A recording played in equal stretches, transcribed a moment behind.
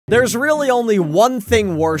There's really only one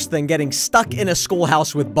thing worse than getting stuck in a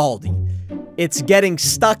schoolhouse with Baldi. It's getting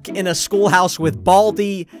stuck in a schoolhouse with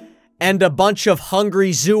Baldi and a bunch of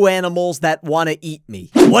hungry zoo animals that want to eat me.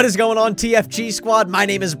 What is going on, TFG squad? My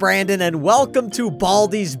name is Brandon, and welcome to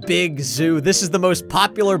Baldi's Big Zoo. This is the most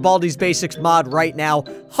popular Baldi's Basics mod right now.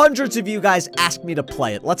 Hundreds of you guys asked me to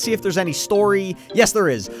play it. Let's see if there's any story. Yes, there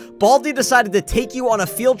is. Baldi decided to take you on a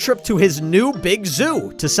field trip to his new big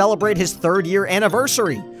zoo to celebrate his 3rd year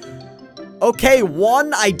anniversary. Okay,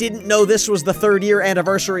 1, I didn't know this was the 3rd year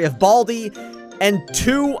anniversary of Baldi. And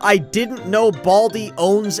 2, I didn't know Baldi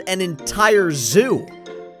owns an entire zoo.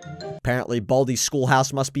 Apparently, Baldi's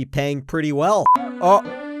schoolhouse must be paying pretty well.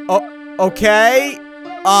 Okay.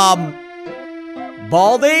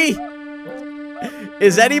 Baldi?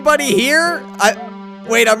 Is anybody here?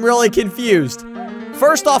 Wait, I'm really confused.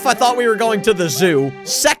 First off, I thought we were going to the zoo.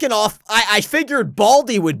 Second off, I figured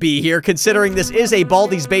Baldi would be here, considering this is a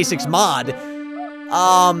Baldi's Basics mod.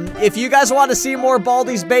 If you guys want to see more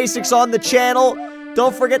Baldi's Basics on the channel,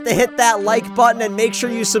 don't forget to hit that like button and make sure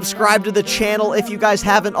you subscribe to the channel if you guys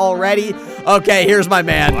haven't already. Okay, here's my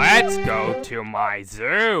man. Let's go to my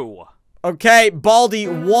zoo. Okay, Baldi,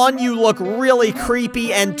 1, you look really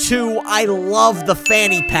creepy, and 2, I love the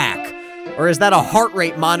fanny pack. Or is that a heart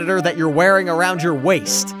rate monitor that you're wearing around your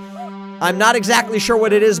waist? I'm not exactly sure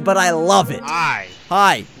what it is, but I love it. Hi.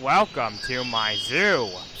 Hi. Welcome to my zoo.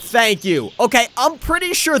 Thank you. Okay, I'm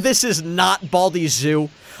pretty sure this is not Baldi's zoo.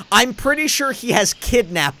 I'm pretty sure he has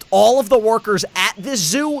kidnapped all of the workers at this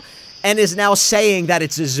zoo and is now saying that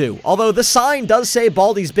it's a zoo. Although the sign does say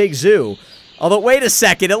Baldi's Big Zoo. Although, wait a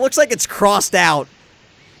second, it looks like it's crossed out.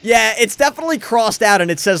 Yeah, it's definitely crossed out and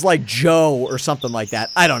it says like Joe or something like that.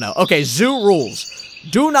 I don't know. Okay, zoo rules.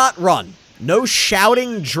 Do not run. No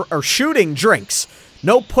shouting or shooting drinks.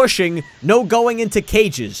 No pushing. No going into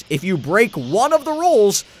cages. If you break one of the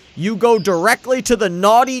rules, you go directly to the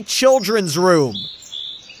naughty children's room.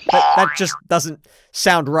 That just doesn't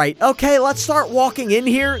sound right. Okay, let's start walking in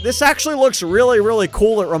here. This actually looks really, really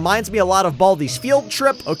cool. It reminds me a lot of Baldi's field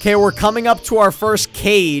trip. Okay, we're coming up to our first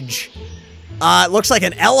cage. It looks like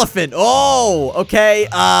an elephant. Oh, okay.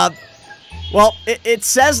 Well, it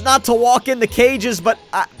says not to walk in the cages, but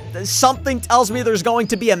something tells me there's going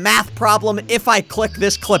to be a math problem if I click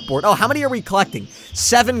this clipboard. Oh, how many are we collecting?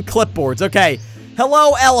 7 clipboards. Okay.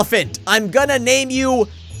 Hello, elephant. I'm gonna name you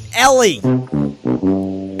Ellie.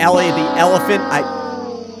 Ellie the elephant.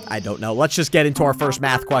 I don't know. Let's just get into our first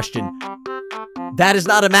math question. That is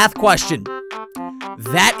not a math question.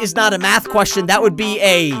 That is not a math question. That would be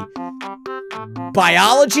a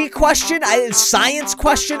biology question? Science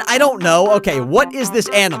question? I don't know. Okay, what is this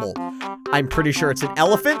animal? I'm pretty sure it's an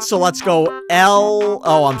elephant, so let's go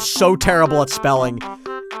Oh, I'm so terrible at spelling.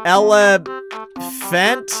 Elephant?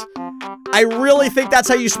 I really think that's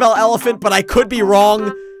how you spell elephant, but I could be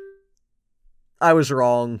wrong. I was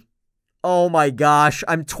wrong. Oh my gosh,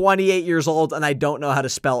 I'm 28 years old and I don't know how to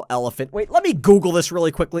spell elephant. Wait, let me Google this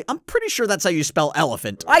really quickly. I'm pretty sure that's how you spell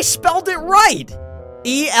elephant. I spelled it right!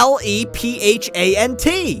 E-L-E-P-H-A-N-T.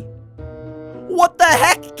 What the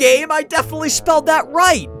heck, game? I definitely spelled that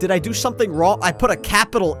right. Did I do something wrong? I put a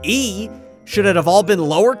capital E. Should it have all been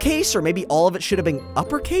lowercase, or maybe all of it should have been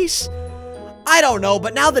uppercase? I don't know,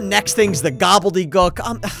 but now the next thing's the gobbledygook.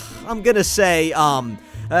 I'm gonna say, I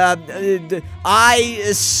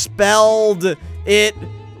spelled it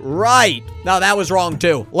right. No, that was wrong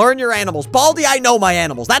too. Learn your animals. Baldi, I know my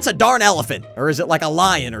animals. That's a darn elephant. Or is it like a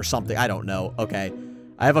lion or something? I don't know. Okay.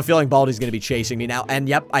 I have a feeling Baldi's gonna be chasing me now. And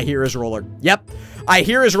yep, I hear his ruler. Yep, I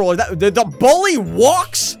hear his ruler. The bully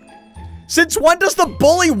walks? Since when does the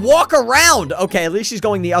bully walk around? Okay, at least he's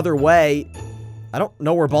going the other way. I don't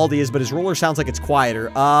know where Baldi is, but his ruler sounds like it's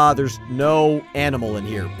quieter. There's no animal in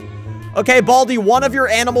here. Okay, Baldi, one of your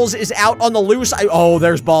animals is out on the loose. Oh,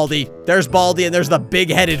 there's Baldi. There's Baldi, and there's the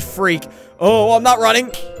big-headed freak. Oh, I'm not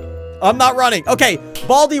running. I'm not running. Okay,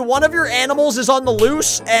 Baldi, one of your animals is on the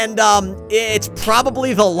loose, and, it's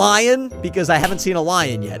probably the lion, because I haven't seen a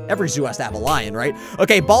lion yet. Every zoo has to have a lion, right?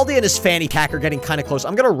 Okay, Baldi and his fanny pack are getting kind of close.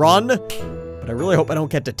 I'm gonna run, but I really hope I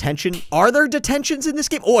don't get detention. Are there detentions in this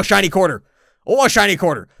game? Oh, a shiny quarter. Oh, a shiny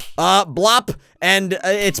quarter. Blop, and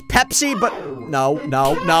it's Pepsi, but no.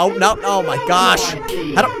 Oh my gosh.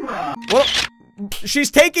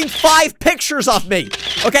 She's taking 5 pictures of me.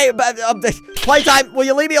 Okay, playtime. Will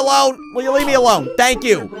you leave me alone? Will you leave me alone? Thank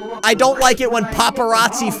you. I don't like it when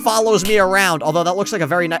paparazzi follows me around. Although that looks like a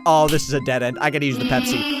very nice. Oh, this is a dead end. I gotta use the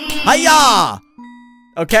Pepsi. Hiya!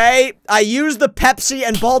 Okay, I use the Pepsi,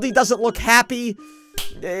 and Baldi doesn't look happy.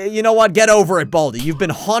 You know what? Get over it, Baldi. You've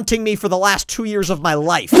been haunting me for the last 2 years of my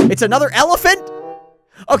life. It's another elephant?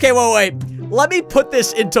 Okay, wait. let me put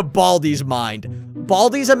this into Baldi's mind.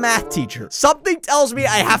 Baldi's a math teacher. Something tells me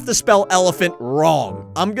I have to spell elephant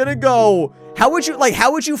wrong. I'm gonna go, how would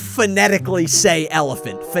you phonetically say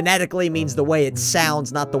elephant? Phonetically means the way it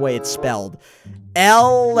sounds, not the way it's spelled.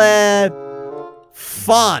 Elephant.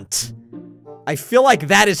 I feel like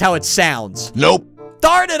that is how it sounds. Nope.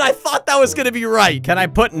 Darn it, I thought that was gonna be right. Can I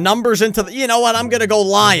put numbers into the, you know what, I'm gonna go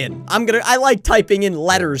lion. I like typing in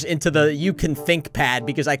letters into the you can think pad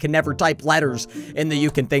because I can never type letters in the you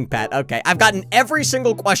can think pad. Okay, I've gotten every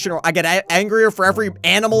single question, or I get angrier for every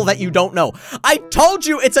animal that you don't know. I told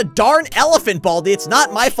you it's a darn elephant, Baldi. It's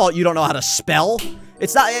not my fault you don't know how to spell.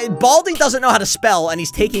 It's not, Baldi doesn't know how to spell, and he's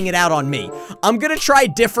taking it out on me. I'm gonna try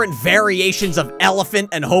different variations of elephant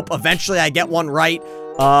and hope eventually I get one right.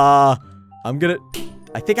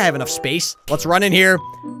 I think I have enough space. Let's run in here.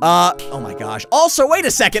 Oh my gosh. Also, wait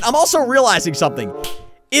a second. I'm also realizing something.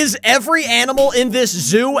 Is every animal in this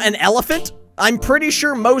zoo an elephant? I'm pretty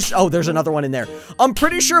sure most, oh, there's another one in there. I'm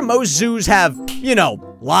pretty sure most zoos have, you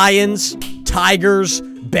know, lions, tigers,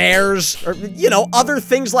 bears, or, you know, other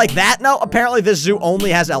things like that. No, apparently this zoo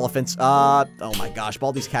only has elephants. Oh my gosh,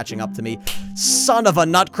 Baldi's catching up to me. Son of a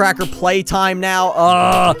nutcracker, playtime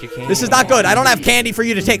now. This is not good. I don't have candy for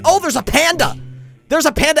you to take. Oh, there's a panda. There's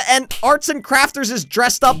a panda, and Arts and Crafters is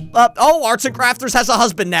dressed up. Oh, Arts and Crafters has a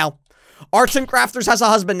husband now. Arts and Crafters has a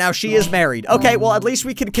husband now. She is married. Okay, well, at least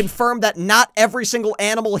we can confirm that not every single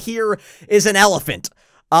animal here is an elephant.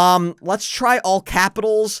 Let's try all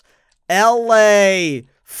capitals. L-A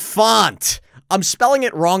font. I'm spelling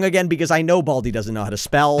it wrong again because I know Baldi doesn't know how to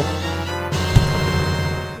spell.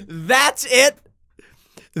 That's it.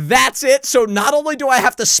 That's it. So not only do I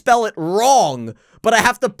have to spell it wrong, but I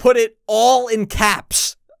have to put it all in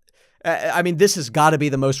caps. I mean, this has got to be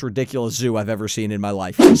the most ridiculous zoo I've ever seen in my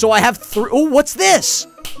life. So I have three. Oh, what's this?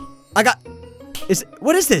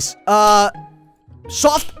 What is this?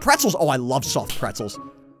 Soft pretzels. Oh, I love soft pretzels.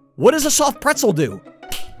 What does a soft pretzel do?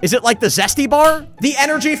 Is it like the Zesty Bar? The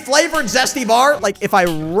energy flavored Zesty Bar? Like if I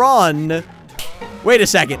run... Wait a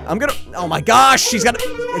second. I'm gonna... Oh my gosh, she's gonna...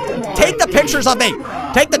 Take the pictures of me.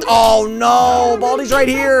 Take the... Oh no, Baldi's right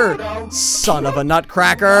here. Son of a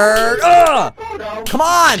nutcracker. Ugh! Come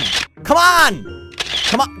on. Come on.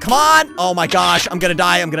 Come on. Come on. Oh my gosh, I'm gonna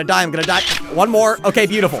die. I'm gonna die. I'm gonna die. One more. Okay,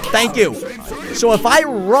 beautiful. Thank you. So if I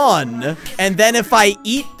run, and then if I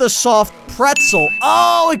eat the soft pretzel...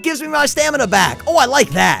 Oh, it gives me my stamina back. Oh, I like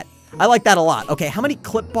that. I like that a lot. Okay, how many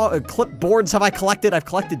clipboards have I collected? I've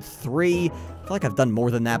collected 3. I feel like I've done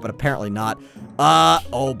more than that, but apparently not.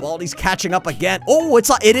 Oh, Baldi's catching up again. Oh,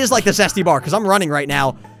 it is like the Zesty Bar, because I'm running right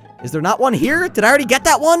now. Is there not one here? Did I already get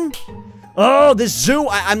that one? Oh, this zoo,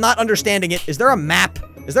 I'm not understanding it. Is there a map?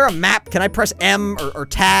 Is there a map? Can I press M or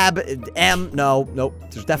tab? M? No, nope.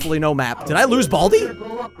 There's definitely no map. Did I lose Baldi?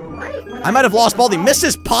 I might have lost Baldi.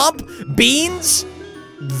 Mrs. Pomp? Beans?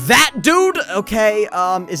 That dude? Okay,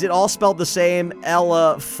 is it all spelled the same?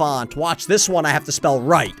 Elephant. Watch this one I have to spell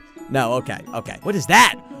right. No, okay, okay. What is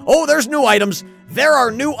that? Oh, there's new items. There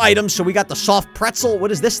are new items. So we got the soft pretzel.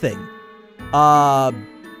 What is this thing?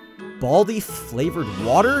 Baldi flavored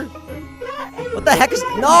water? What the heck is...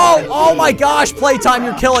 No! Oh my gosh, playtime,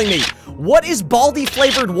 you're killing me. What is Baldi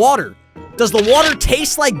flavored water? Does the water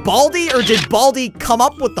taste like Baldi, or did Baldi come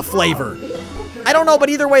up with the flavor? I don't know, but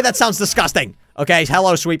either way, that sounds disgusting. Okay,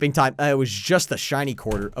 hello, sweeping time. It was just a shiny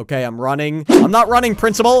quarter. Okay, I'm running. I'm not running,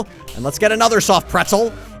 principal. And let's get another soft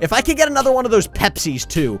pretzel. If I could get another one of those Pepsis,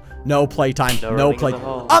 too. No playtime. No play.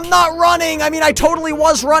 I'm not running. I mean, I totally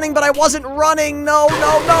was running, but I wasn't running. No,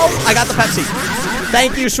 no, no. I got the Pepsi.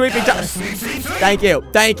 Thank you, sweeping time. Thank you.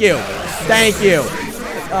 Thank you. Thank you.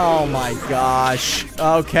 Oh, my gosh.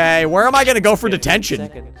 Okay, where am I going to go for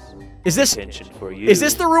detention? Is this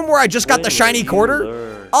the room where I just got the shiny quarter?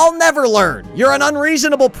 I'll never learn. You're an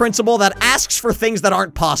unreasonable principal that asks for things that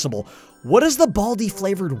aren't possible. What does the Baldi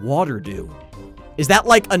flavored water do? Is that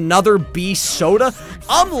like another B soda?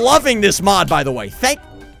 I'm loving this mod, by the way.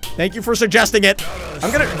 Thank you for suggesting it. I'm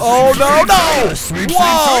gonna... Oh, no, no!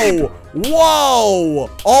 Whoa! Whoa!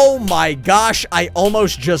 Oh my gosh, I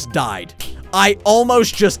almost just died. I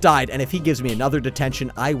almost just died, and if he gives me another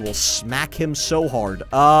detention, I will smack him so hard.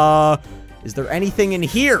 Is there anything in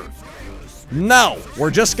here? No.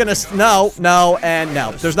 We're just gonna... No, no, and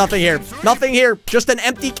no. There's nothing here. Nothing here. Just an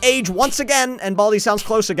empty cage once again, and Baldi sounds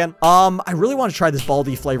close again. I really want to try this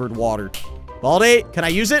Baldi flavored water. Baldi, can I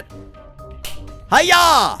use it?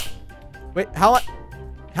 Hiya! Wait, how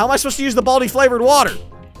am I supposed to use the Baldi flavored water?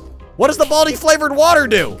 What does the Baldi flavored water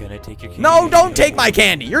do? I'm gonna take your candy. No, don't take my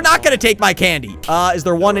candy. You're not gonna take my candy. Is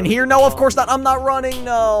there one in here? No, of course not. I'm not running.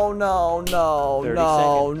 No, no, no, 30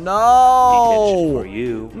 no, seconds. no. For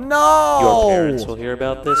you. No. Your parents will hear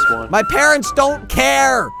about this one. My parents don't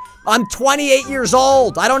care. I'm 28 years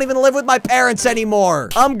old. I don't even live with my parents anymore.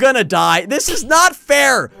 I'm gonna die. This is not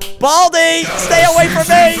fair. Baldi, stay away from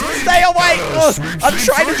me. Stay away. Ugh, I'm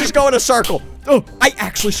trying to just go in a circle. Oh, I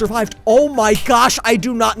actually survived. Oh my gosh, I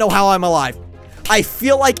do not know how I'm alive. I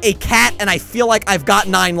feel like a cat, and I feel like I've got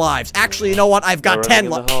 9 lives. Actually, you know what? I've got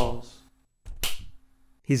 10 lives.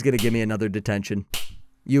 He's gonna give me another detention.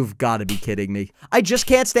 You've got to be kidding me. I just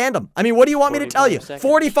can't stand him. I mean, what do you want me to tell you?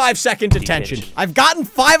 45-second detention. I've gotten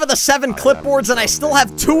 5 of the 7 clipboards, and I still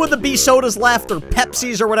have 2 of the B sodas left, or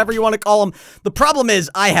Pepsis, or whatever you want to call them. The problem is,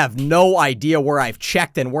 I have no idea where I've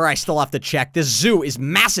checked and where I still have to check. This zoo is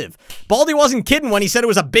massive. Baldi wasn't kidding when he said it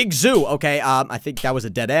was a big zoo. Okay, I think that was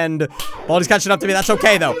a dead end. Baldi's catching up to me. That's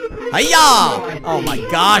okay, though. Hi-ya! Oh my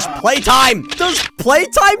gosh, Playtime! Does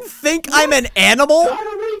Playtime think I'm an animal?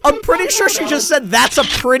 I'm pretty sure she just said that's a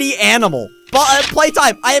pretty animal. But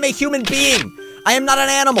Playtime, I am a human being. I am not an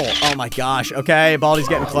animal. Oh my gosh. Okay, Baldi's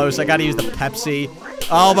getting close. I gotta use the Pepsi.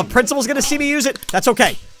 Oh, the principal's gonna see me use it. That's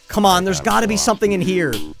okay. Come on, there's gotta be something in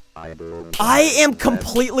here. I am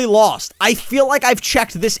completely lost. I feel like I've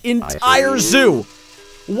checked this entire zoo.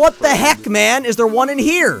 What the heck, man? Is there one in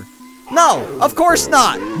here? No, of course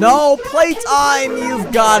not. No, Playtime,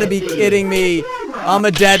 you've gotta be kidding me. I'm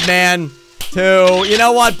a dead man. 2. You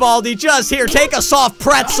know what, Baldi? Just here, take a soft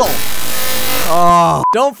pretzel. Oh.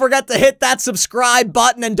 Don't forget to hit that subscribe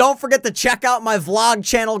button, and don't forget to check out my vlog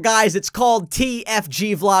channel, guys. It's called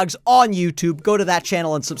TFG Vlogs on YouTube. Go to that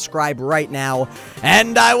channel and subscribe right now.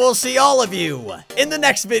 And I will see all of you in the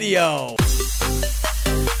next video.